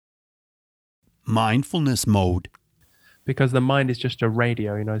mindfulness mode. Because the mind is just a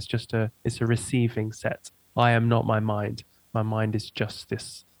radio, it's a receiving set. I am not my mind. My mind is just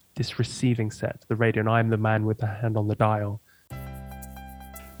this receiving set, the radio, and I'm the man with the hand on the dial.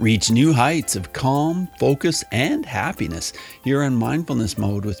 Reach new heights of calm, focus, and happiness here on Mindfulness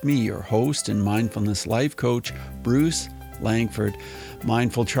Mode with me, your host and mindfulness life coach, Bruce Langford.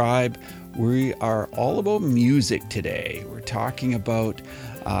 Mindful Tribe, we are all about music today. We're talking about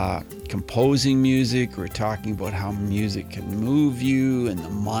composing music. We're talking about how music can move you and the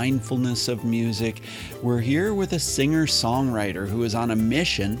mindfulness of music. We're here with a singer-songwriter who is on a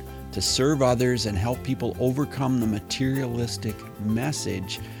mission to serve others and help people overcome the materialistic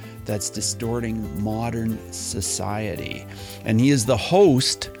message that's distorting modern society. And he is the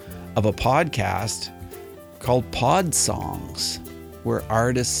host of a podcast called Pod Songs, where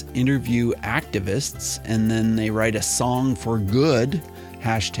artists interview activists and then they write a song for good,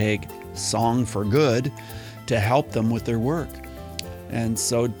 #SongForGood, to help them with their work. And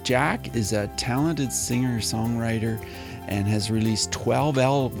so Jack is a talented singer-songwriter and has released 12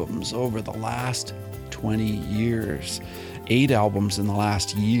 albums over the last 20 years, 8 albums in the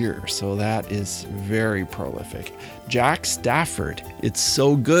last year. So that is very prolific. Jack Stafford, it's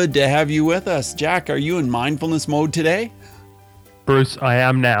so good to have you with us. Jack, are you in mindfulness mode today? Bruce, I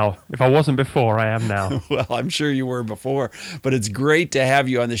am now. If I wasn't before, I am now. Well, I'm sure you were before, but it's great to have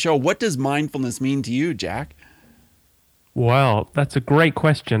you on the show. What does mindfulness mean to you, Jack? Well, that's a great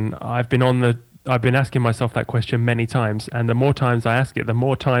question. I've been asking myself that question many times, and the more times I ask it, the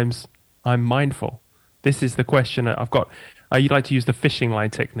more times I'm mindful. This is the question I've got. I like to use the fishing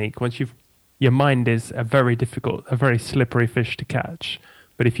line technique. Your mind is a very slippery fish to catch,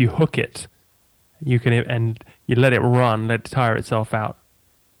 but if you hook it, you let it run, let it tire itself out.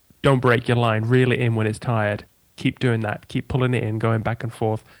 Don't break your line, reel it in when it's tired. Keep doing that, keep pulling it in, going back and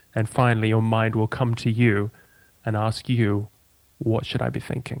forth, and finally your mind will come to you and ask you, what should I be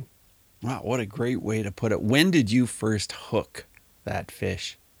thinking? Wow, what a great way to put it. When did you first hook that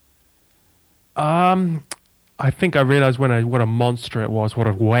fish? I think I realized what a monster it was, what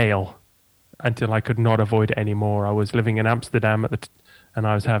a whale, until I could not avoid it anymore. I was living in Amsterdam and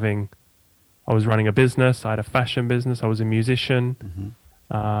I was running a business. I had a fashion business. I was a musician. Mm-hmm.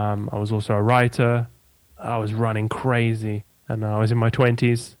 I was also a writer. I was running crazy. And I was in my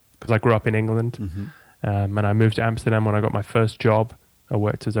 20s because I grew up in England. Mm-hmm. And I moved to Amsterdam when I got my first job. I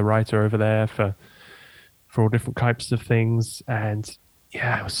worked as a writer over there for all different types of things. And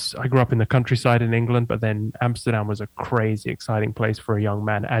yeah, I grew up in the countryside in England, but then Amsterdam was a crazy, exciting place for a young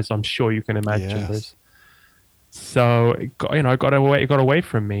man, as I'm sure you can imagine. Yes. So it got away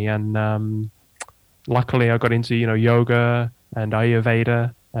from me, and luckily I got into yoga and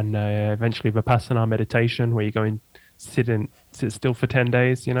Ayurveda, and eventually Vipassana meditation, where you go and sit still for 10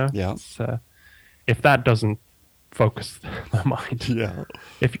 days. Yeah. If that doesn't focus the mind, yeah.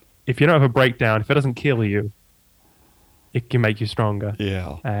 If you don't have a breakdown, if it doesn't kill you, it can make you stronger.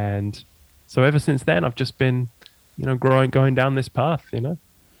 Yeah. And so ever since then, I've just been, going down this path.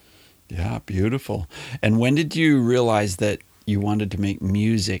 Yeah, beautiful. And when did you realize that you wanted to make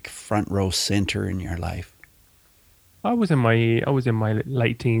music front row center in your life? I was in my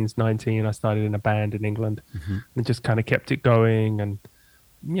late teens, 19. I started in a band in England, mm-hmm. and just kind of kept it going. And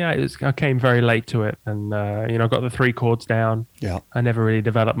yeah, I came very late to it, and I got the 3 chords down. Yeah, I never really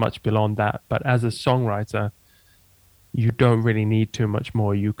developed much beyond that. But as a songwriter, you don't really need too much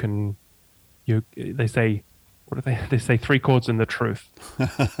more. They say. What do they say? 3 chords and the truth.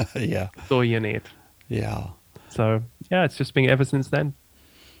 Yeah. That's all you need. Yeah. So, yeah, it's just been ever since then.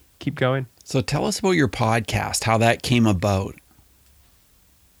 Keep going. So tell us about your podcast, how that came about.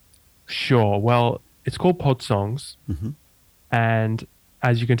 Sure. Well, it's called Pod Songs. Mm-hmm. And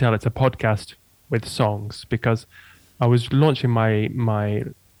as you can tell, it's a podcast with songs, because I was launching my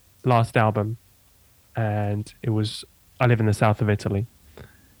last album, and I live in the south of Italy.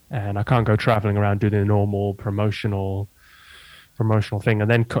 And I can't go traveling around doing the normal promotional thing. And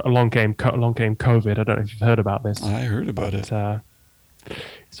then along came COVID. I don't know if you've heard about this. I heard about it. So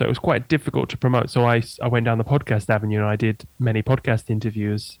it was quite difficult to promote. So I went down the podcast avenue, and I did many podcast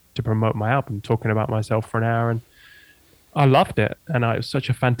interviews to promote my album, talking about myself for an hour. And I loved it. And it was such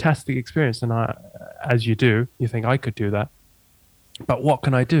a fantastic experience. And as you do, you think I could do that. But what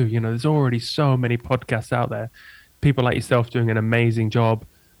can I do? There's already so many podcasts out there. People like yourself doing an amazing job.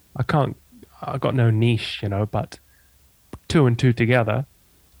 I got no niche, but 2 and 2 together,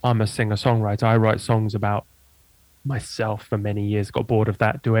 I'm a singer-songwriter. I write songs about myself for many years, got bored of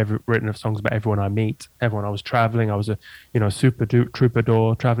that, written songs about everyone I meet, everyone I was traveling. I was a super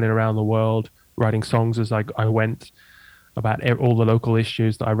troubadour, traveling around the world, writing songs as I went. about all the local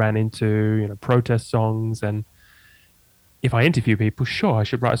issues that I ran into, protest songs. And if I interview people, sure, I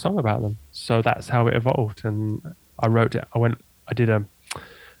should write a song about them. So that's how it evolved. And I wrote it.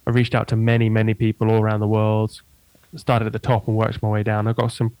 I reached out to many, many people all around the world, started at the top and worked my way down. I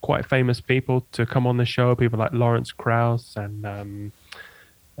got some quite famous people to come on the show, people like Lawrence Krauss and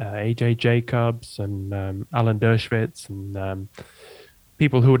AJ Jacobs and Alan Dershowitz and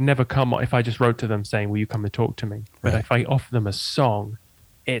people who would never come if I just wrote to them saying, will you come and talk to me? But if I offer them a song,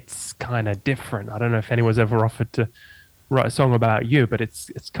 it's kind of different. I don't know if anyone's ever offered to write a song about you, but it's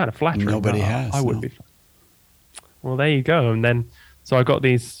kind of flattering. Nobody has. I would be. Well, there you go. And then, so I got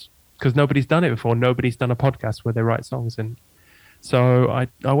these, because nobody's done it before. Nobody's done a podcast where they write songs. And so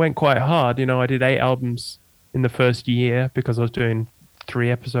I went quite hard. I did 8 albums in the first year because I was doing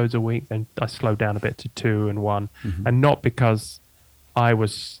 3 episodes a week. Then I slowed down a bit to 2 and 1. Mm-hmm. And not because I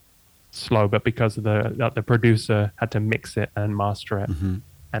was slow, but because of the producer had to mix it and master it. Mm-hmm.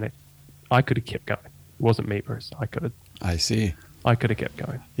 And I could have kept going. It wasn't me, Bruce. I see. I could have kept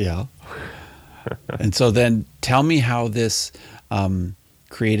going. Yeah. And so then tell me how this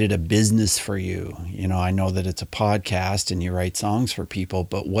created a business for you. I know that it's a podcast and you write songs for people,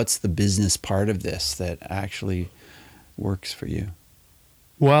 but what's the business part of this that actually works for you?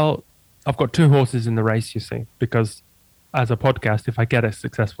 Well, I've got 2 horses in the race, you see, because as a podcast, if I get a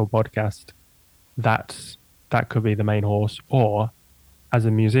successful podcast, that could be the main horse. Or as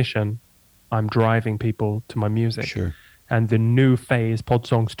a musician, I'm driving people to my music. Sure. And the new phase, Pod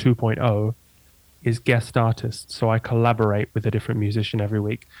Songs 2.0, is guest artists. So I collaborate with a different musician every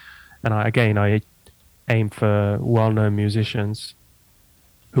week. And I aim for well-known musicians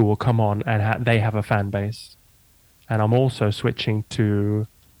who will come on and they have a fan base. And I'm also switching to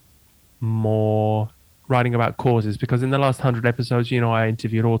more writing about causes, because in the last 100 episodes, I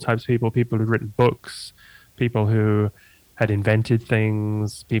interviewed all types of people who'd written books, people who had invented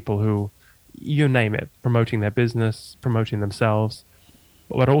things, people who, you name it, promoting their business, promoting themselves,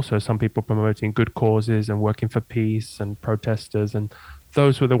 but also some people promoting good causes and working for peace and protesters. And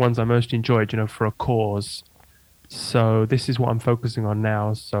those were the ones I most enjoyed, for a cause. So this is what I'm focusing on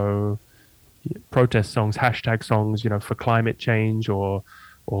now. So protest songs, hashtag songs, for climate change or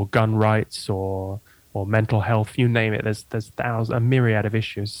gun rights or mental health, you name it. There's a myriad of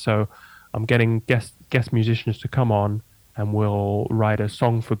issues. So I'm getting guest musicians to come on, and we'll write a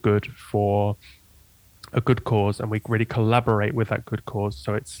song for good for a good cause, and we really collaborate with that good cause.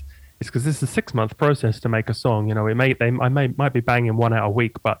 So it's because this is a 6-month process to make a song. I might be banging 1 out a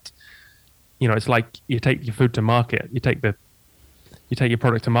week, but it's like you take your food to market, you take your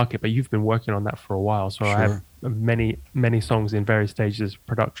product to market, but you've been working on that for a while. So sure. I have many songs in various stages of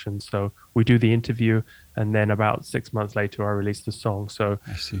production. So we do the interview, and then about 6 months later, I release the song. So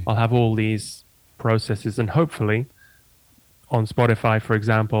I'll have all these processes, and hopefully on Spotify, for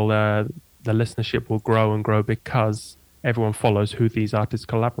example, the listenership will grow and grow because everyone follows who these artists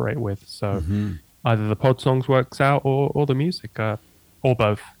collaborate with. So either the pod songs works out or the music, or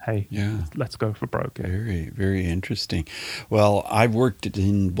both. Hey, let's go for broke. Very, very interesting. Well, I've worked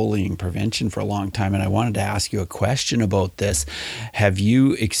in bullying prevention for a long time, and I wanted to ask you a question about this. Have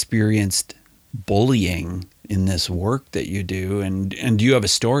you experienced bullying in this work that you do? And do you have a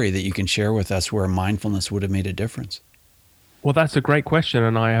story that you can share with us where mindfulness would have made a difference? Well, that's a great question,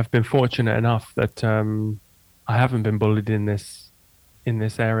 and I have been fortunate enough that I haven't been bullied in this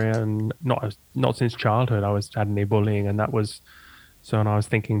area, and not since childhood. I had any bullying, and that was so. And I was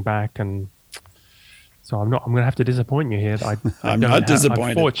thinking back, and so I'm going to have to disappoint you here. I'm not disappointed.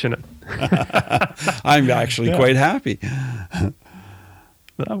 I'm fortunate. I'm actually quite happy.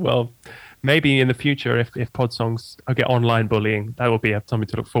 Well, maybe in the future, if pod songs get online bullying, that will be something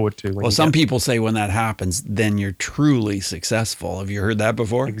to look forward to. Well, some people say when that happens, then you're truly successful. Have you heard that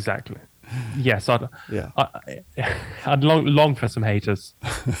before? Exactly. Yes, I'd long for some haters.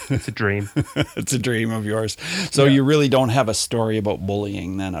 It's a dream. It's a dream of yours. So you really don't have a story about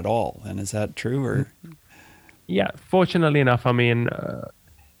bullying then at all. And is that true? Or? Yeah, fortunately enough, I mean,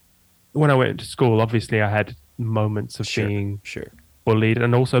 when I went to school, obviously I had moments of being bullied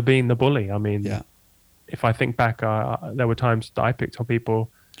and also being the bully. I mean, if I think back, there were times that I picked on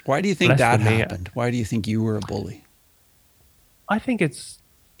people. Why do you think that happened? Why do you think you were a bully? I think it's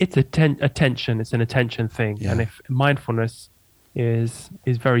attention. It's an attention thing. Yeah. And if mindfulness is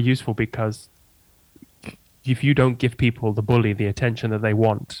very useful, because if you don't give people, the bully, the attention that they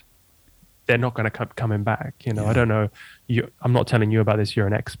want, they're not going to come coming back. I don't know. I'm not telling you about this. You're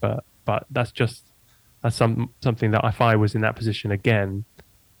an expert, but that's something that if I was in that position again,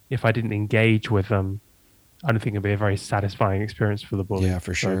 if I didn't engage with them, I don't think it'd be a very satisfying experience for the bully. Yeah,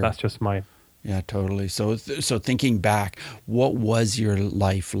 for sure. So that's just my Yeah, totally. So thinking back, what was your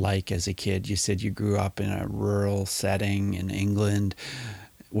life like as a kid? You said you grew up in a rural setting in England.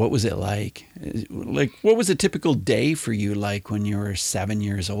 What was it like? Like, what was a typical day for you like when you were 7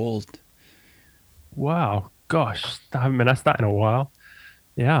 years old? Wow, gosh, I haven't been asked that in a while.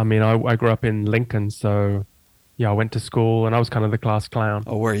 Yeah, I mean, I grew up in Lincoln, so yeah, I went to school and I was kind of the class clown.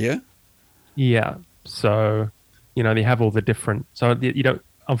 Oh, were you? Yeah, so they have all the different. So you don't.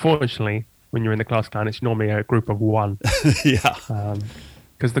 Unfortunately, when you're in the class clown, it's normally a group of one. Yeah.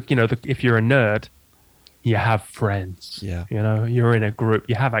 Because if you're a nerd, you have friends. Yeah. You're in a group.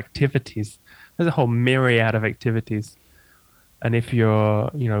 You have activities. There's a whole myriad of activities. And if you're,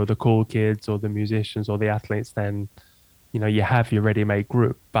 the cool kids or the musicians or the athletes, then, you have your ready-made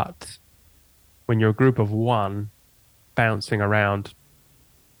group. But when you're a group of one bouncing around.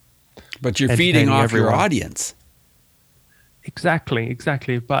 But you're feeding off your audience. Exactly.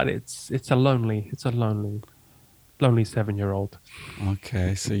 But it's a lonely 7-year-old.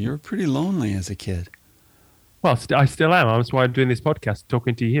 Okay, so you're pretty lonely as a kid. Well, I still am. That's why I'm doing this podcast,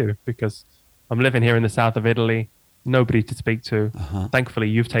 talking to you, because I'm living here in the south of Italy. Nobody to speak to. Uh-huh. Thankfully,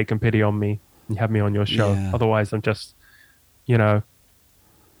 you've taken pity on me and you have me on your show. Yeah. Otherwise, I'm just, Well,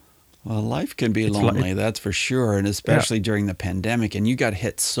 life can be lonely, that's for sure, and especially during the pandemic. And you got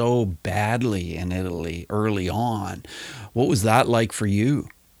hit so badly in Italy early on. What was that like for you?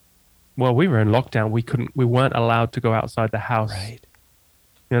 Well, we were in lockdown. We weren't allowed to go outside the house. Right.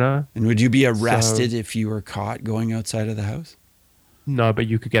 And would you be arrested if you were caught going outside of the house? No, but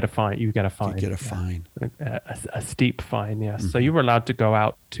you could get a fine. You get a fine. You get a fine. A steep fine, yes. Mm-hmm. So you were allowed to go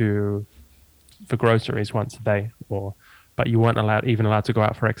out for groceries once a day, but you weren't even allowed to go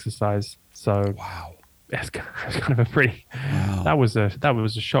out for exercise. So wow, it's kind of a pretty. Wow. That was a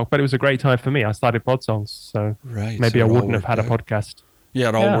shock, but it was a great time for me. I started Pod Songs, so maybe I wouldn't have had a podcast. Yeah,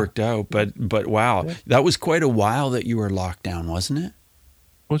 it all worked out, but wow, that was quite a while that you were locked down, wasn't it?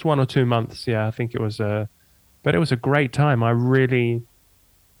 It was 1 or 2 months. Yeah, I think it was but it was a great time. I really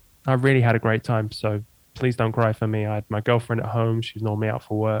had a great time. So please don't cry for me. I had my girlfriend at home. She's normally out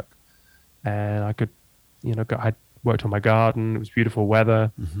for work, and I could, I worked on my garden. It was beautiful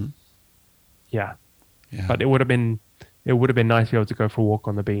weather. Mm-hmm. Yeah. But it would have been nice to be able to go for a walk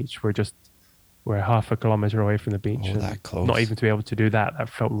on the beach. We're half a kilometer away from the beach. Oh, that close. Not even to be able to do that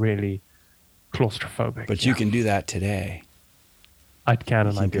felt really claustrophobic. But you can do that today. I can,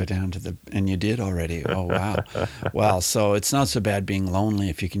 and I did. Go down and you did already. Oh, wow. Well, so it's not so bad being lonely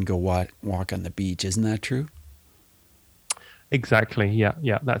if you can go walk on the beach. Isn't that true? Exactly. Yeah.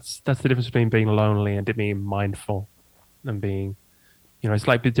 That's the difference between being lonely and being mindful, and being, it's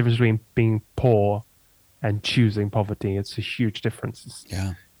like the difference between being poor and choosing poverty. It's a huge difference.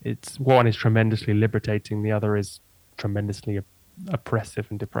 It's one is tremendously liberating. The other is tremendously oppressive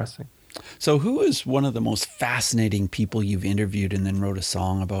and depressing. So who is one of the most fascinating people you've interviewed and then wrote a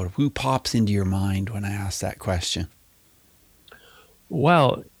song about? Who pops into your mind when I ask that question?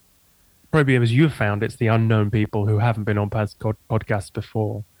 Well, probably as you've found, it's the unknown people who haven't been on podcasts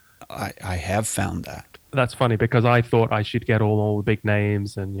before. I have found that. That's funny because I thought I should get all the big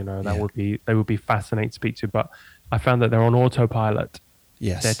names and, they would be fascinating to speak to. But I found that they're on autopilot.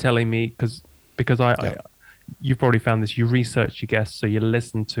 Yes. They're telling me because you've probably found this, you research your guests, so you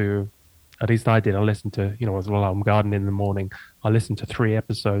listen to, at least I did, I listened to, while I'm gardening in the morning, I listened to 3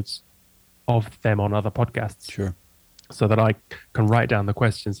 episodes of them on other podcasts. Sure. So that I can write down the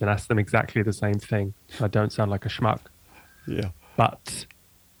questions and ask them exactly the same thing. I don't sound like a schmuck. Yeah. But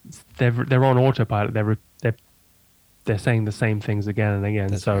they're on autopilot. They're saying the same things again and again.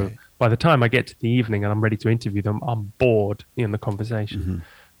 That's so right. By the time I get to the evening and I'm ready to interview them, I'm bored in the conversation. Mm-hmm.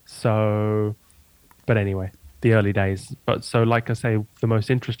 So, but anyway, the early days. But so, like I say, the most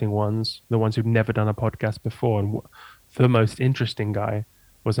interesting ones, the ones who've never done a podcast before, and the most interesting guy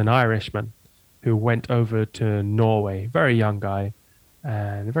was an Irishman who went over to Norway, very young guy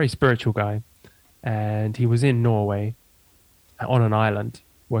and a very spiritual guy. And he was in Norway on an island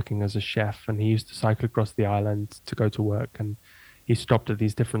working as a chef, and he used to cycle across the island to go to work, and he stopped at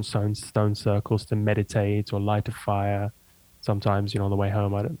these different stone circles to meditate or light a fire sometimes, on the way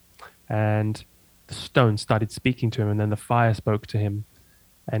home. And the stone started speaking to him, and then the fire spoke to him,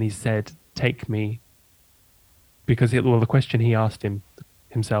 and he said, "Take me." Because the question he asked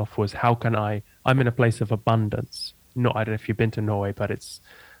himself was, how can I'm in a place of abundance. I don't know if you've been to Norway, but it's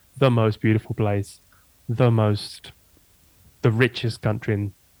the most beautiful place, the richest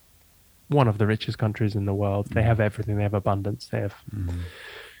country, one of the richest countries in the world. They have everything. They have abundance. They have. Mm-hmm.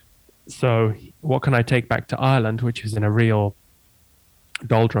 So what can I take back to Ireland, which is in a real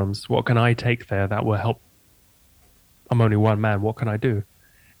doldrums? What can I take there that will help? I'm only one man. What can I do?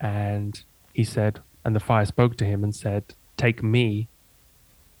 And he said, and the fire spoke to him and said, "Take me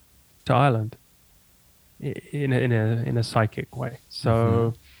to Ireland," in a psychic way.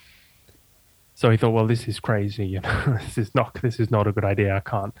 So he thought, well, this is crazy. You know, this is not a good idea. I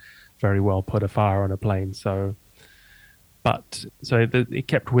can't very well put a fire on a plane. So it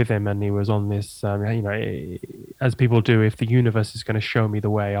kept with him, and he was on this. You know, as people do, if the universe is going to show me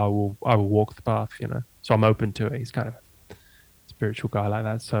the way, I will walk the path. You know, so I'm open to it. He's kind of a spiritual guy like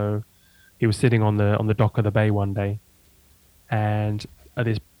that. So he was sitting on the dock of the bay one day, and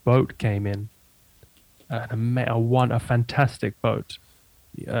this boat came in, a fantastic boat.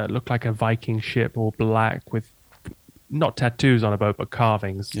 Looked like a Viking ship, all black, with not tattoos on a boat, but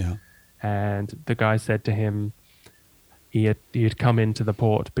carvings. Yeah. And the guy said to him, he had come into the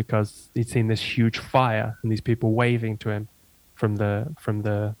port because he'd seen this huge fire and these people waving to him from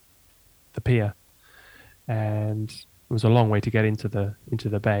the pier, and it was a long way to get into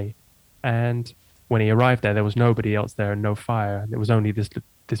the bay. And when he arrived there was nobody else there and no fire. There was only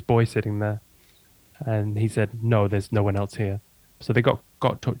this boy sitting there, and he said, "No, there's no one else here." So they got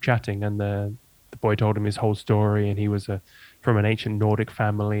chatting, and the boy told him his whole story, and he was from an ancient Nordic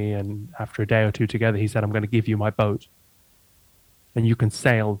family. And after a day or two together, he said, "I'm going to give you my boat, and you can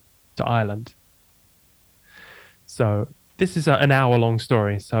sail to Ireland." So this is an hour-long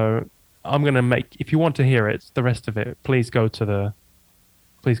story. So I'm going to if you want to hear it, the rest of it, please go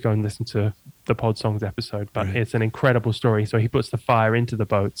and listen to the Pod Songs episode. But Right. It's an incredible story. So he puts the fire into the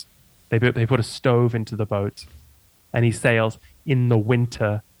boat. They put a stove into the boat, and he sails in the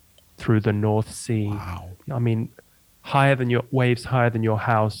winter through the North Sea. Wow. I mean, waves higher than your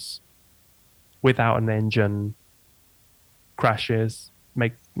house, without an engine, crashes,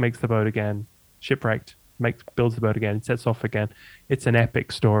 makes the boat again, shipwrecked, builds the boat again, sets off again. It's an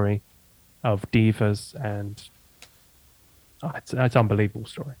epic story of divas, and it's an unbelievable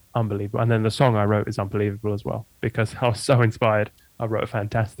story. Unbelievable. And then the song I wrote is unbelievable as well, because I was so inspired. I wrote a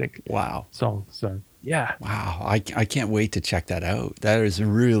fantastic song. So yeah. Wow. I can't wait to check that out. That is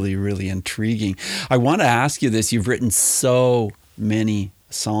really, really intriguing. I want to ask you this. You've written so many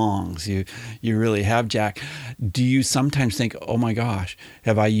songs. You really have, Jack. Do you sometimes think, oh my gosh,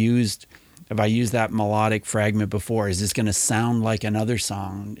 have I used that melodic fragment before? Is this going to sound like another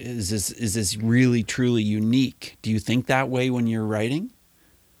song? Is this really, truly unique? Do you think that way when you're writing?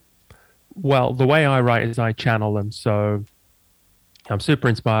 Well, the way I write is I channel them. So I'm super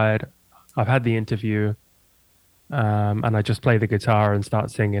inspired. I've had the interview, and I just play the guitar and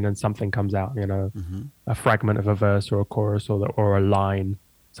start singing, and something comes out, you know, a fragment of a verse or a chorus or a line.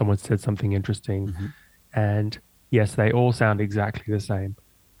 Someone said something interesting. And yes, they all sound exactly the same.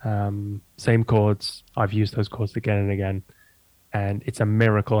 Same chords. I've used those chords again and again. And it's a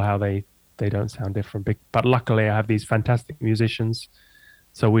miracle how they don't sound different. But luckily, I have these fantastic musicians.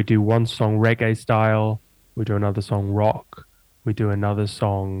 So we do one song reggae style. We do another song rock. We do another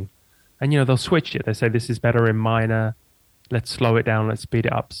song. And, you know, they'll switch it. They say, this is better in minor. Let's slow it down. Let's speed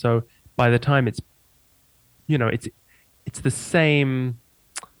it up. So by the time it's the same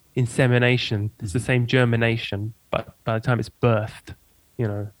insemination. It's the same germination. But by the time it's birthed,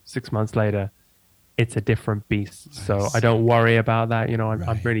 6 months later, it's a different beast. So I don't worry about that.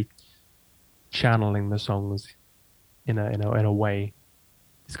 I'm really channeling the songs in a way.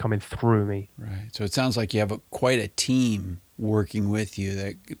 It's coming through me. Right. So it sounds like you have quite a team working with you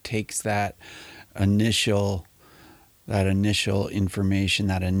that takes that initial information,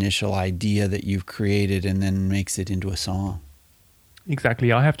 that initial idea that you've created, and then makes it into a song.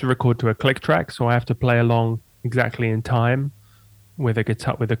 Exactly. I have to record to a click track, so I have to play along exactly in time with a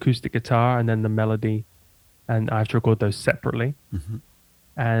guitar, with acoustic guitar, and then the melody, and I have to record those separately.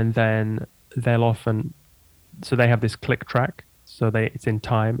 And then they'll often, so they have this click track, so it's in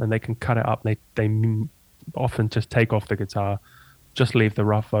time, and they can cut it up. They often just take off the guitar, just leave the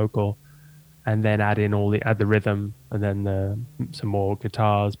rough vocal, and then add the rhythm, and then some more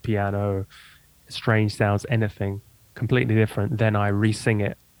guitars, piano, strange sounds, anything completely different. Then I re-sing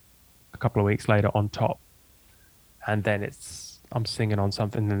it a couple of weeks later on top, and then I'm singing on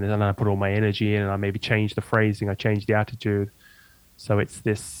something, and then I put all my energy in, and I maybe change the phrasing, I change the attitude. So it's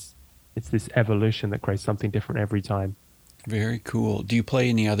this evolution that creates something different every time. Very cool. Do you play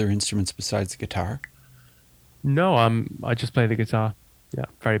any other instruments besides the guitar? No, I just play the guitar. Yeah,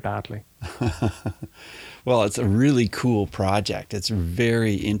 very badly. Well, it's a really cool project. It's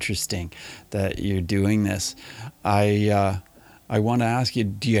very interesting that you're doing this. I want to ask you,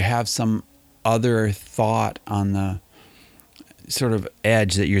 do you have some other thought on the sort of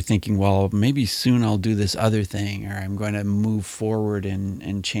edge that you're thinking, well, maybe soon I'll do this other thing, or I'm going to move forward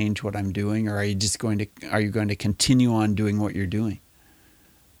and change what I'm doing? Or are you going to continue on doing what you're doing?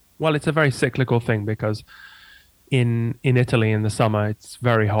 Well, it's a very cyclical thing because in Italy in the summer it's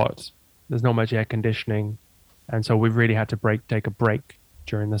very hot. There's not much air conditioning, and so we really had to take a break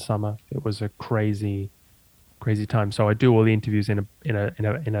during the summer. It was a crazy time. So I do all the interviews in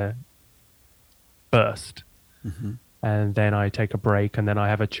a burst, and then I take a break, and then I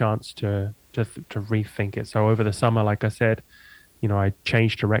have a chance to rethink it. So over the summer, like I said, I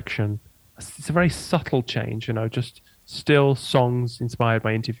changed direction. It's a very subtle change, just still songs inspired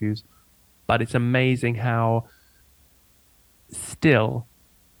by interviews, but it's amazing how still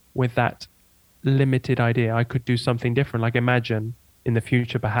with that limited idea I could do something different. Like imagine in the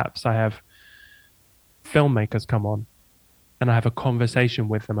future perhaps I have filmmakers come on and I have a conversation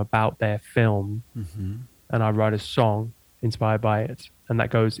with them about their film, and I write a song inspired by it, and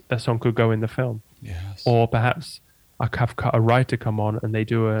that song could go in the film. Yes. Or perhaps I have a writer come on and they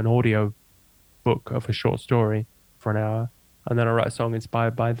do an audio book of a short story for an hour, and then I write a song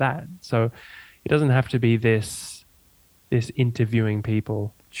inspired by that. So it doesn't have to be this interviewing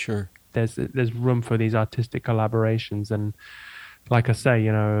people. Sure. There's room for these artistic collaborations, and like I say,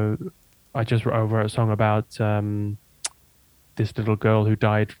 I just wrote a song about this little girl who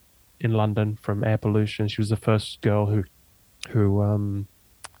died in London from air pollution. She was the first girl who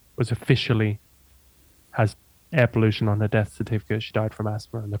was officially has air pollution on her death certificate. She died from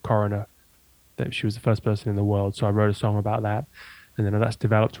asthma, and the coroner that she was the first person in the world. So I wrote a song about that, and then that's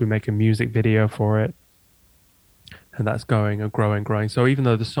developed. We make a music video for it, and that's going and growing. So even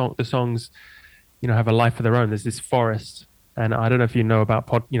though the songs, have a life of their own, there's this forest. And I don't know if you know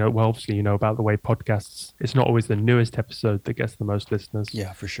about well, obviously you know about the way podcasts, it's not always the newest episode that gets the most listeners.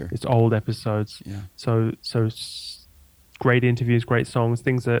 Yeah, for sure. It's old episodes. Yeah. So great interviews, great songs,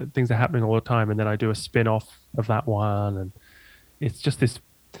 things are happening all the time. And then I do a spin-off of that one. And it's just this,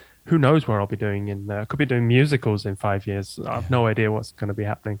 who knows where I'll be doing I could be doing musicals in 5 years. I have no idea what's going to be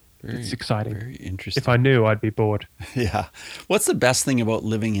happening. It's exciting. Very interesting. If I knew, I'd be bored. Yeah. What's the best thing about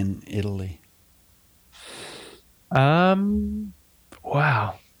living in Italy?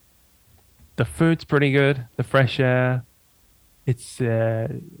 Wow. The food's pretty good. The fresh air. It's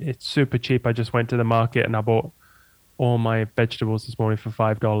super cheap. I just went to the market and I bought all my vegetables this morning for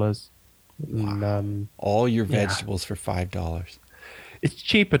 $5. Wow. And, all your vegetables for $5. It's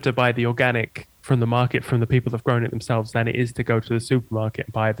cheaper to buy the organic from the market from the people that've grown it themselves than it is to go to the supermarket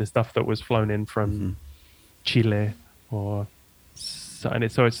and buy the stuff that was flown in from Chile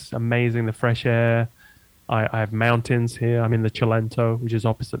it's amazing, the fresh air. I have mountains here. I'm in the Cilento, which is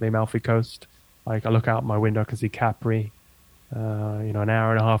opposite the Amalfi Coast. I look out my window, I can see Capri. An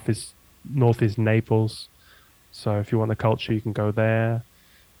hour and a half north is Naples. So if you want the culture, you can go there.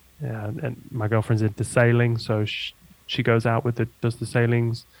 And my girlfriend's into sailing, so she goes out does the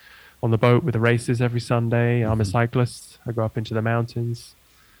sailings on the boat with the races every Sunday. I'm a cyclist. I go up into the mountains.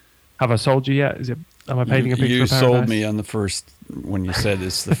 Have I sold you yet? Am I painting a picture you of paradise? sold me on the first when you said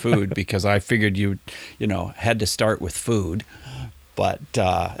it's the food because I figured you had to start with food, but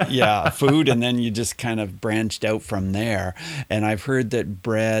food, and then you just kind of branched out from there. And I've heard that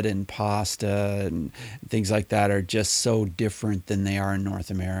bread and pasta and things like that are just so different than they are in North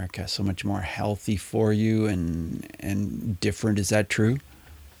America. So much more healthy for you and different. Is that true?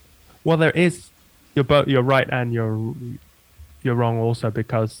 Well, there is. You're right, and you're wrong also,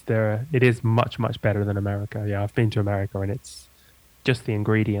 because it is much, much better than America. Yeah, I've been to America, and it's just the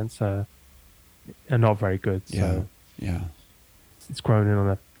ingredients are not very good. So yeah. It's grown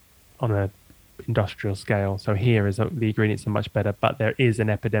in on a industrial scale. So here the ingredients are much better, but there is an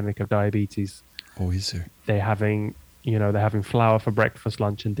epidemic of diabetes. Oh, is there? They're having flour for breakfast,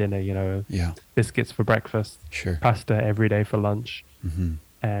 lunch, and dinner. Biscuits for breakfast, sure, pasta every day for lunch,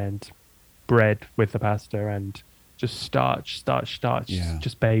 and bread with the pasta, and just starch,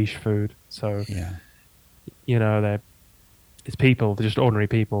 just beige food. So, it's people, they're just ordinary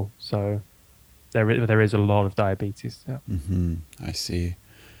people. So there is a lot of diabetes. Yeah. I see.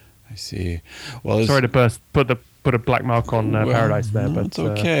 Well, sorry to put a black mark on paradise there, but it's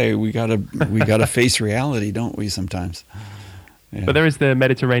okay. We gotta face reality, don't we? Sometimes. Yeah. But there is the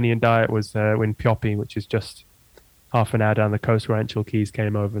Mediterranean diet. Was when Pioppi, which is just half an hour down the coast, where Anchial Keys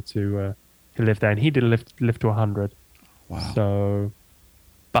came over to live there, and he did live to 100. Wow. So,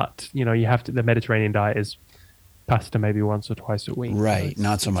 but you have to. The Mediterranean diet is pasta maybe once or twice a week. Right. So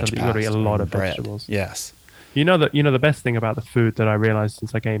not so much pasta. You've got to eat a lot of bread. Vegetables. Yes. The best thing about the food that I realized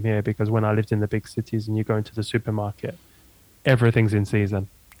since I came here, because when I lived in the big cities and you go into the supermarket, everything's in season.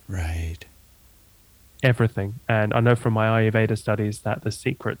 Right. Everything. And I know from my Ayurveda studies that the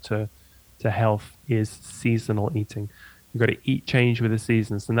secret to health is seasonal eating. You've got to change with the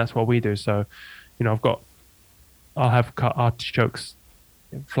seasons, and that's what we do. So, I'll have cut artichokes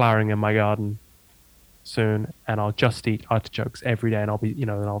flowering in my garden soon, and I'll just eat artichokes every day, and I'll be,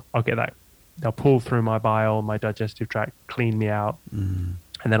 and I'll get that. They'll pull through my bile, my digestive tract, clean me out, and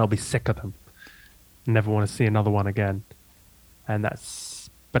then I'll be sick of them. Never want to see another one again.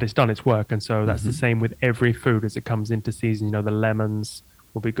 But it's done its work, and so that's the same with every food as it comes into season. The lemons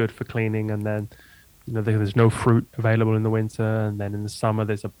will be good for cleaning, and then there's no fruit available in the winter, and then in the summer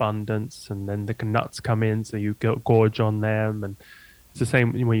there's abundance, and then the nuts come in, so you gorge on them. And it's the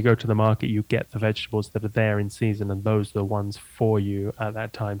same when you go to the market, you get the vegetables that are there in season, and those are the ones for you at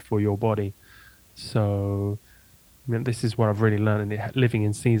that time for your body. So this is what I've really learned, and living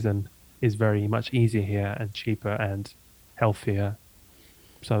in season is very much easier here and cheaper and healthier.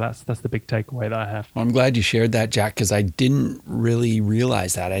 So that's the big takeaway that I have. Well, I'm glad you shared that, Jack, because I didn't really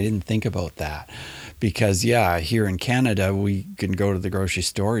realize that. I didn't think about that. Because, here in Canada, we can go to the grocery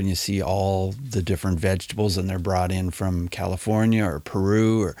store and you see all the different vegetables, and they're brought in from California or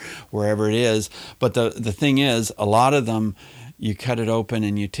Peru or wherever it is. But the thing is, a lot of them, you cut it open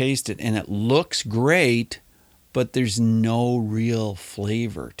and you taste it, and it looks great, but there's no real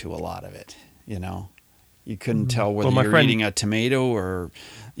flavor to a lot of it, You couldn't tell whether you're eating a tomato or,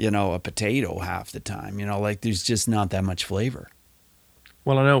 a potato half the time. There's just not that much flavor.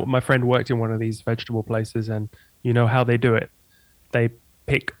 Well, I know my friend worked in one of these vegetable places, and you know how they do it. They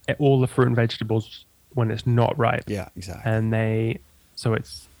pick all the fruit and vegetables when it's not ripe. Yeah, exactly. And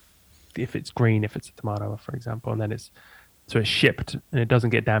if it's green, if it's a tomato, for example, and then it's shipped and it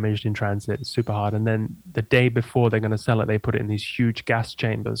doesn't get damaged in transit. It's super hard. And then the day before they're going to sell it, they put it in these huge gas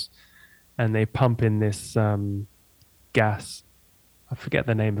chambers, and they pump in this gas. I forget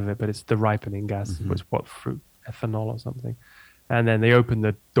the name of it, but it's the ripening gas. It's what fruit, ethanol or something. And then they open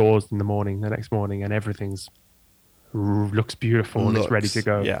the doors in the next morning, and everything's looks beautiful and it's ready to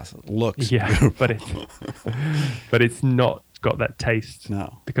go. Yes, it looks beautiful. but it's not got that taste.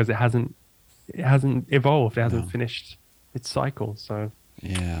 No, because it hasn't evolved. It hasn't finished its cycle. So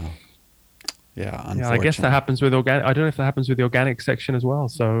I guess that happens with organic. I don't know if that happens with the organic section as well.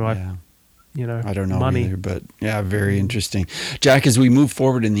 So I don't know either, but very interesting. Jack, as we move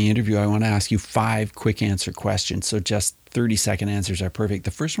forward in the interview, I want to ask you 5 quick answer questions. So just 30-second answers are perfect.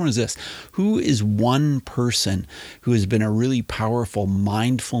 The first one is this: who is one person who has been a really powerful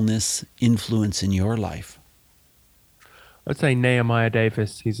mindfulness influence in your life? I'd say Nehemiah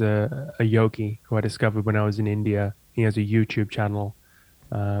Davis. He's a yogi who I discovered when I was in India. He has a YouTube channel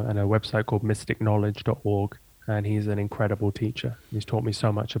and a website called mysticknowledge.org, and he's an incredible teacher. He's taught me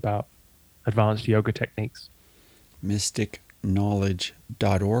so much about advanced yoga techniques.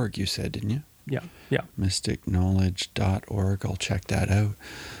 Mystickknowledge.org, you said, didn't you? Yeah. Mystickknowledge.org. I'll check that out.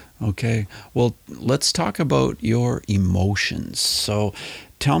 Okay. Well, let's talk about your emotions. So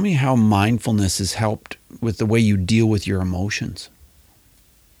tell me how mindfulness has helped with the way you deal with your emotions.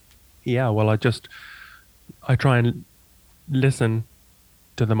 Yeah, well, I try and listen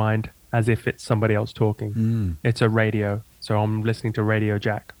to the mind as if it's somebody else talking. It's a radio. So I'm listening to Radio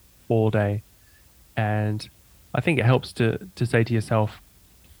Jack all day. And I think it helps to say to yourself,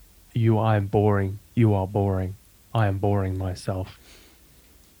 I am boring. You are boring. I am boring myself.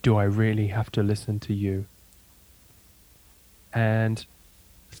 Do I really have to listen to you? And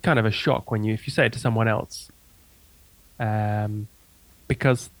it's kind of a shock if you say it to someone else,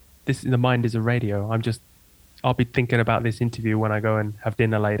 because the mind is a radio. I'll be thinking about this interview when I go and have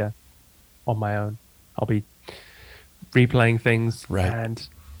dinner later on my own. I'll be replaying things, right. And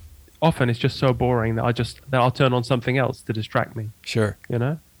often it's just so boring that I'll turn on something else to distract me. Sure.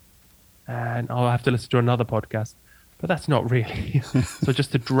 And I'll have to listen to another podcast, but that's not really. So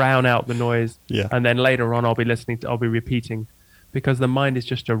just to drown out the noise. Yeah. And then later on I'll be repeating, because the mind is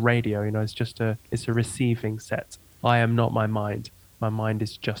just a radio, it's a receiving set. I am not my mind. My mind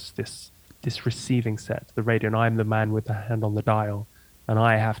is just this receiving set, the radio, and I'm the man with the hand on the dial. And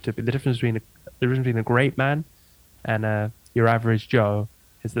I have to be the difference between a great man and your average Joe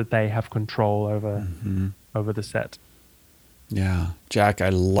is that they have control over the set. Yeah. Jack, I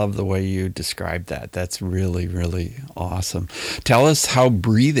love the way you described that. That's really, really awesome. Tell us how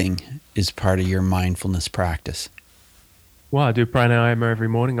breathing is part of your mindfulness practice. Well, I do pranayama every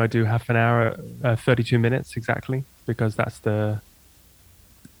morning. I do half an hour, 32 minutes exactly, because that's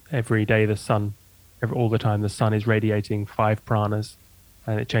every day all the time the sun is radiating 5 pranas,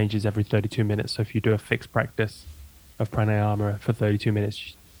 and it changes every 32 minutes. So if you do a fixed practice of pranayama for 32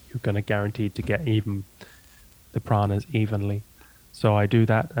 minutes, you're going to guaranteed to get even the pranas evenly. So I do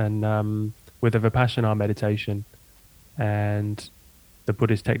that, and with the Vipassana meditation and the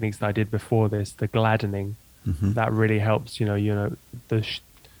Buddhist techniques that I did before this, the gladdening, that really helps. I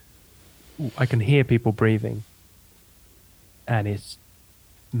can hear people breathing, and it's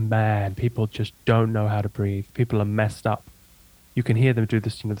man, people just don't know how to breathe. People are messed up. You can hear them do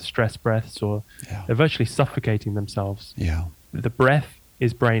this, the stress breaths, or they're virtually suffocating themselves. Yeah. The breath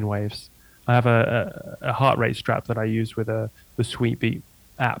is brainwaves. I have a heart rate strap that I use with the Sweetbeat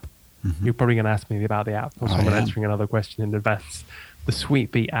app. Mm-hmm. You're probably going to ask me about the app, or someone answering another question in advance. The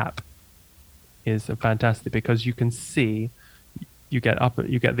Sweetbeat app is fantastic because you can see, you get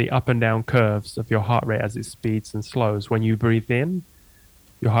the up and down curves of your heart rate as it speeds and slows. When you breathe in,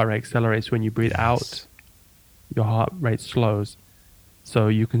 your heart rate accelerates. When you breathe out, your heart rate slows. So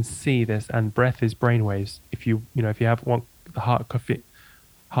you can see this, and breath is brainwaves. If you have the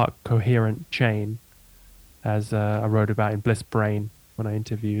heart coherent chain, as I wrote about in Bliss Brain when I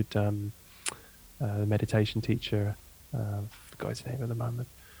interviewed the meditation teacher, forgot his name at the moment,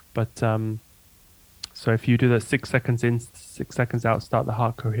 but so if you do that 6 seconds in, 6 seconds out, start the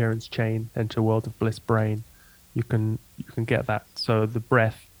heart coherence chain, enter a world of bliss brain, you can get that. So the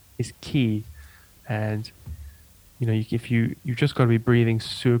breath is key, and if you just got to be breathing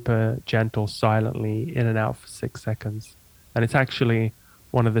super gentle, silently in and out for 6 seconds. And it's actually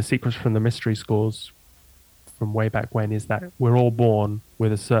one of the secrets from the mystery schools from way back when, is that we're all born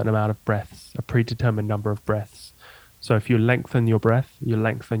with a certain amount of breaths, a predetermined number of breaths. So if you lengthen your breath, you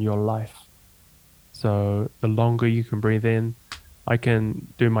lengthen your life. So the longer you can breathe in, I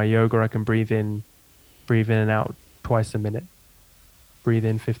can do my yoga, I can breathe in and out twice a minute. Breathe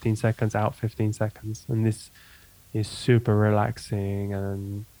in 15 seconds, out 15 seconds. And this is super relaxing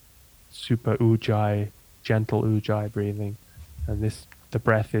and super gentle ujjayi breathing. And the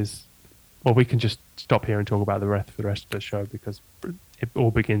breath is, well, we can just stop here and talk about the breath for the rest of the show, because it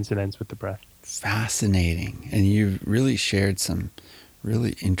all begins and ends with the breath. Fascinating. And you've really shared some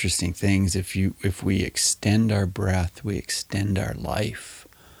really interesting things. If we extend our breath, we extend our life.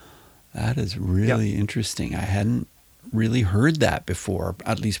 That is really interesting. I hadn't really heard that before,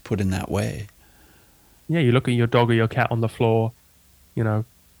 at least put in that way. Yeah, you look at your dog or your cat on the floor,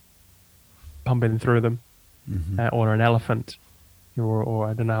 pumping through them, or an elephant, or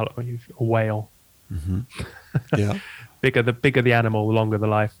I don't know, a whale. Mm-hmm. Yeah. The bigger the animal, the longer the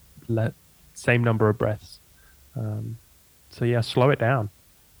life. Same number of breaths. So yeah, slow it down.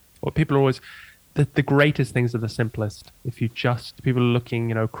 What people are always, the greatest things are the simplest. If you people are looking,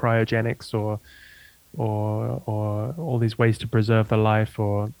 cryogenics or all these ways to preserve the life,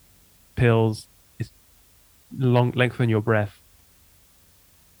 or pills. It's lengthen your breath.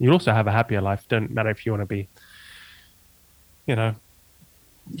 You'll also have a happier life. Don't matter if you want to be, you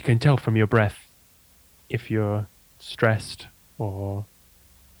can tell from your breath if you're stressed, or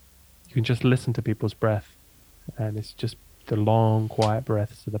you can just listen to people's breath, and it's just the long, quiet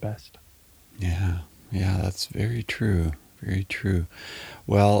breaths are the best. Yeah, that's very true. Very true.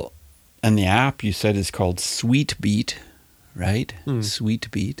 Well, and the app you said is called Sweetbeat, right?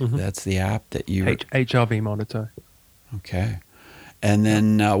 Sweetbeat. Mm-hmm. That's the app that you... HRV monitor. Okay. And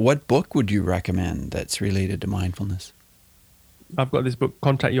then what book would you recommend that's related to mindfulness? I've got this book,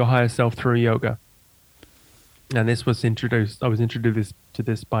 Contact Your Higher Self Through Yoga. And I was introduced to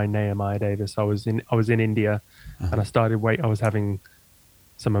this by Nehemiah Davis. I was in India, and I was having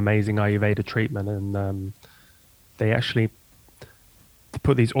some amazing Ayurveda treatment, and they actually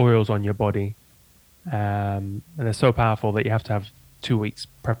put these oils on your body, and they're so powerful that you have to have 2 weeks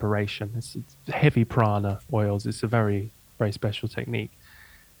preparation. It's heavy prana oils. It's a very, very special technique.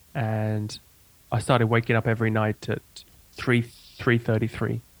 And I started waking up every night at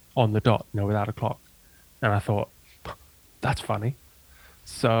 3:33 on the dot, without a clock. And I thought, that's funny.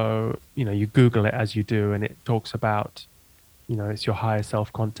 So, you Google it as you do, and it talks about, it's your higher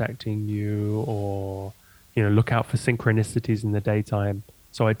self contacting you, or, look out for synchronicities in the daytime.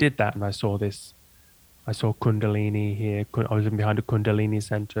 So I did that, and I saw Kundalini here. I was behind a Kundalini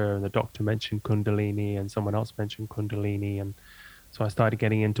center, and the doctor mentioned Kundalini, and someone else mentioned Kundalini. And so I started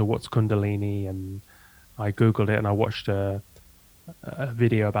getting into what's Kundalini, and I Googled it, and I watched a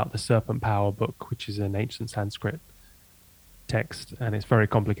video about the Serpent Power book, which is an ancient Sanskrit text, and it's very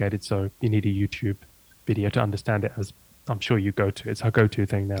complicated, so you need a YouTube video to understand it, as I'm sure you go to. It's our go-to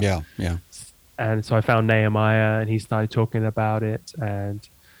thing now. Yeah. And so I found Nehemiah, and he started talking about it, and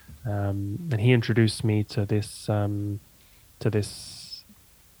he introduced me to his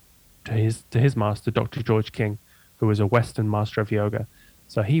master, Dr. George King, who was a Western master of yoga.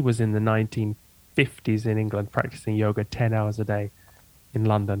 So he was in the 1950s in England practicing yoga 10 hours a day in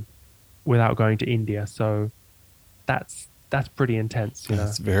London without going to India. So that's pretty intense,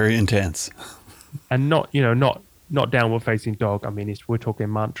 That's very intense. And not downward facing dog. I mean, we're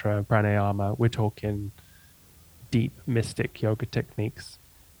talking mantra, pranayama, we're talking deep mystic yoga techniques.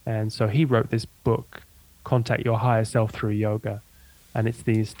 And so he wrote this book, Contact Your Higher Self Through Yoga. and it's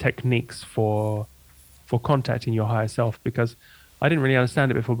these techniques for contacting your higher self. Because I didn't really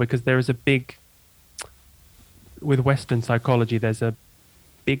understand it before, because there is a big, with Western psychology, there's a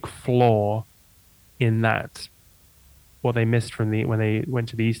big flaw in that. What they missed from when they went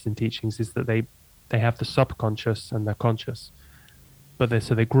to the Eastern teachings is that they have the subconscious and the conscious, but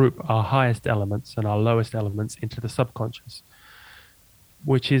they group our highest elements and our lowest elements into the subconscious,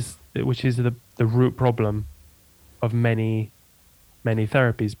 which is the root problem of many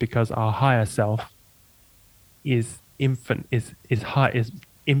therapies, because our higher self is infinitely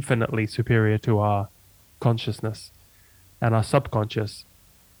superior to our consciousness, and our subconscious,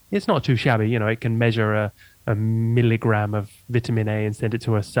 it's not too shabby. It can measure a milligram of vitamin A and send it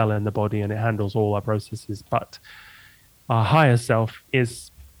to a cell in the body, and it handles all our processes. But our higher self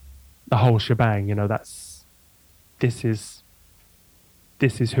is the whole shebang. This is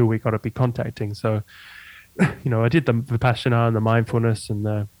who we got to be contacting. So, I did the Vipassana and the mindfulness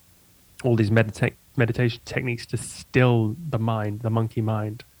and all these meditation techniques to still the mind, the monkey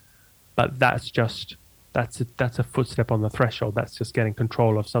mind. But that's a footstep on the threshold. That's just getting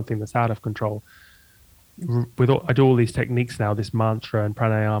control of something that's out of control. I do all these techniques now, this mantra and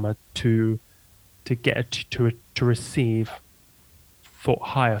pranayama, to get to receive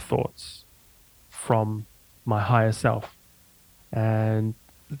higher thoughts from my higher self, and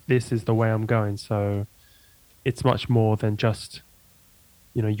this is the way I'm going. So it's much more than just,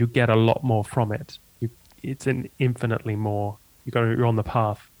 you get a lot more from it. It's an infinitely more. You're on the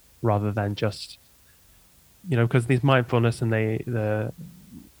path rather than just, because these mindfulness and the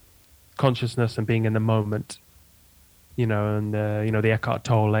consciousness and being in the moment, and the Eckhart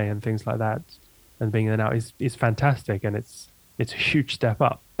Tolle and things like that, and being in the now is fantastic, and it's a huge step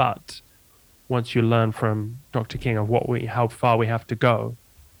up. But once you learn from Dr. King of how far we have to go,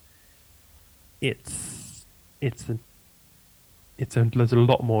 there's a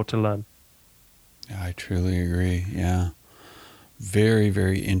lot more to learn. Yeah, I truly agree. Yeah. Very,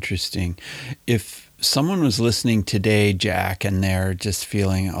 very interesting. If someone was listening today, Jack, and they're just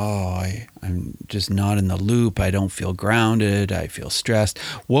feeling, I'm just not in the loop, I don't feel grounded, I feel stressed,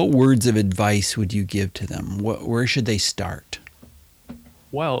 what words of advice would you give to them? Where should they start?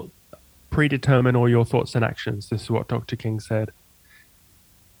 Well, predetermine all your thoughts and actions. This is what Dr. King said.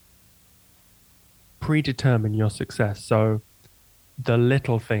 Predetermine your success. So the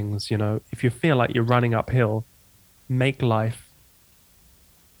little things, if you feel like you're running uphill, make life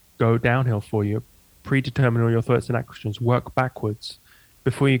go downhill for you. Predetermine all your thoughts and actions. Work backwards.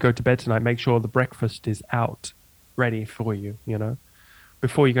 Before you go to bed tonight, make sure the breakfast is out, ready for you,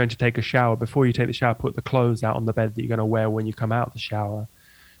 Before you're going to take a shower, before you take the shower, put the clothes out on the bed that you're going to wear when you come out of the shower.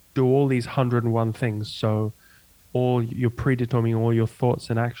 Do all these 101 things. So you're predetermining all your thoughts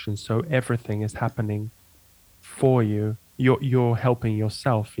and actions. So everything is happening for you. You're helping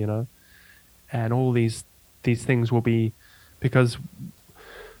yourself, and all these things will be, because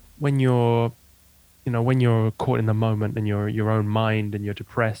when you're caught in the moment and your own mind and you're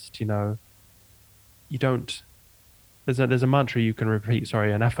depressed, you don't. There's a mantra you can repeat.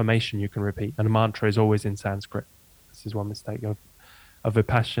 An affirmation you can repeat, and a mantra is always in Sanskrit. This is one mistake. A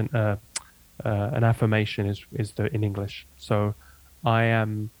Vipassana, an affirmation is in English. So, I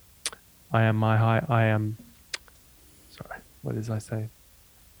am my high. I am. Sorry, what did I say?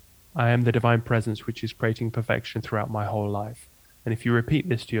 I am the divine presence which is creating perfection throughout my whole life. And if you repeat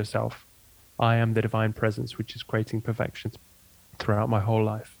this to yourself, I am the divine presence which is creating perfection throughout my whole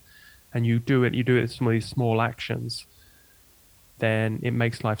life, and you do it with some of these small actions, then it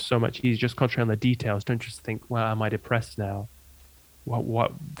makes life so much easier. Just concentrate on the details. Don't just think, well, am I depressed now?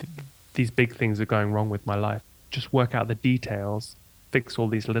 These big things are going wrong with my life. Just work out the details, fix all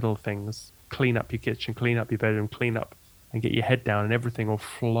these little things, clean up your kitchen, clean up your bedroom, clean up and get your head down, and everything will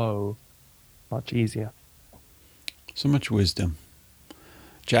flow much easier. So much wisdom.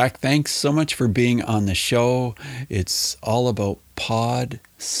 Jack, thanks so much for being on the show. It's all about pod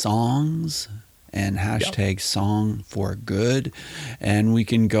songs and hashtag song for good. And we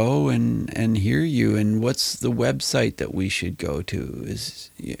can go and hear you. And what's the website that we should go to?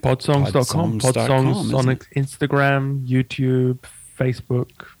 Is Podsongs.com. Podsongs on Instagram, YouTube, Facebook,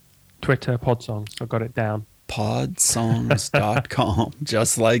 Twitter, Podsongs. I got it down. Podsongs.com,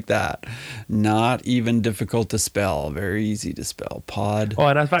 just like that. Not even difficult to spell. Very easy to spell. Pod. Oh,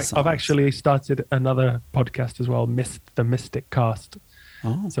 and in fact, I've actually started another podcast as well, the Mystic Cast.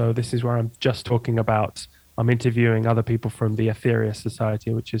 Oh. So this is where I'm just talking about, I'm interviewing other people from the Aetherius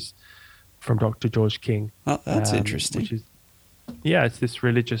Society, which is from Dr. George King. Oh, that's interesting. It's this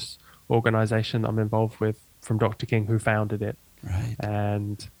religious organization I'm involved with from Dr. King, who founded it. Right.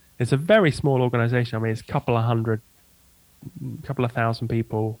 And it's a very small organization. I mean, it's a couple of hundred couple of thousand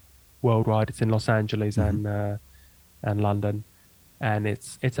people worldwide. It's in Los Angeles and London, and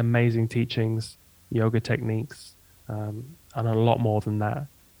it's amazing teachings, yoga techniques, and a lot more than that.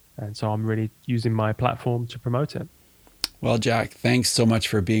 And so I'm really using my platform to promote it. Well, Jack, thanks so much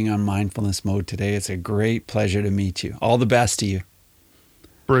for being on Mindfulness Mode today. It's a great pleasure to meet you. All the best to you.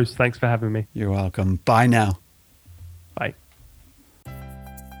 Bruce, thanks for having me. You're welcome. Bye now. Bye.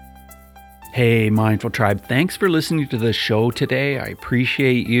 Hey, Mindful Tribe, thanks for listening to the show today. I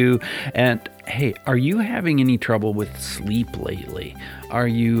appreciate you. And hey, are you having any trouble with sleep lately? Are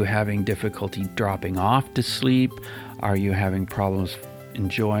you having difficulty dropping off to sleep? Are you having problems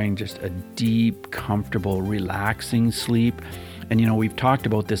enjoying just a deep, comfortable, relaxing sleep? And we've talked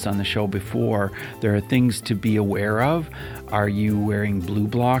about this on the show before. There are things to be aware of. Are you wearing blue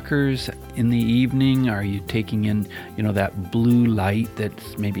blockers in the evening? Are you taking in, that blue light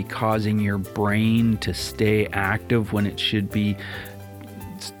that's maybe causing your brain to stay active when it should be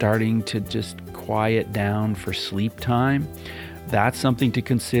starting to just quiet down for sleep time? That's something to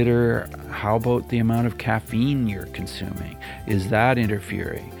consider. How about the amount of caffeine you're consuming? Is that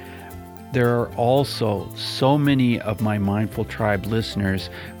interfering? There are also so many of my Mindful Tribe listeners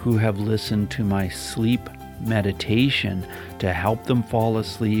who have listened to my sleep meditation to help them fall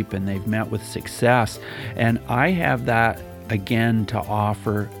asleep, and they've met with success. And I have that again to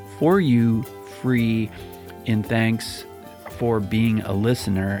offer for you free in thanks for being a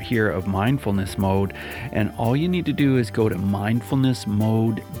listener here of Mindfulness Mode. And all you need to do is go to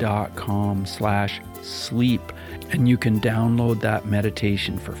mindfulnessmode.com/sleep, and you can download that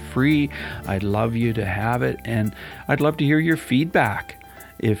meditation for free. I'd love you to have it, and I'd love to hear your feedback.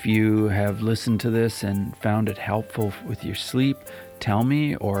 If you have listened to this and found it helpful with your sleep, tell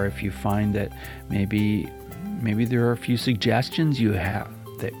me. Or if you find that maybe there are a few suggestions you have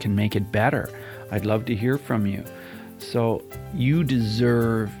that can make it better, I'd love to hear from you. So you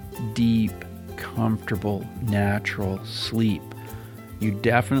deserve deep, comfortable, natural sleep. You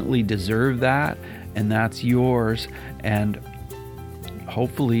definitely deserve that, and that's yours. And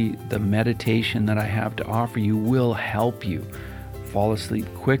hopefully the meditation that I have to offer you will help you fall asleep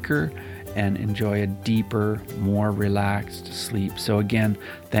quicker and enjoy a deeper, more relaxed sleep. So again,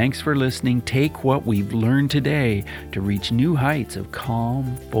 thanks for listening. Take what we've learned today to reach new heights of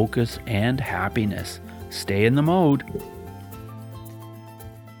calm, focus, and happiness. Stay in the mode.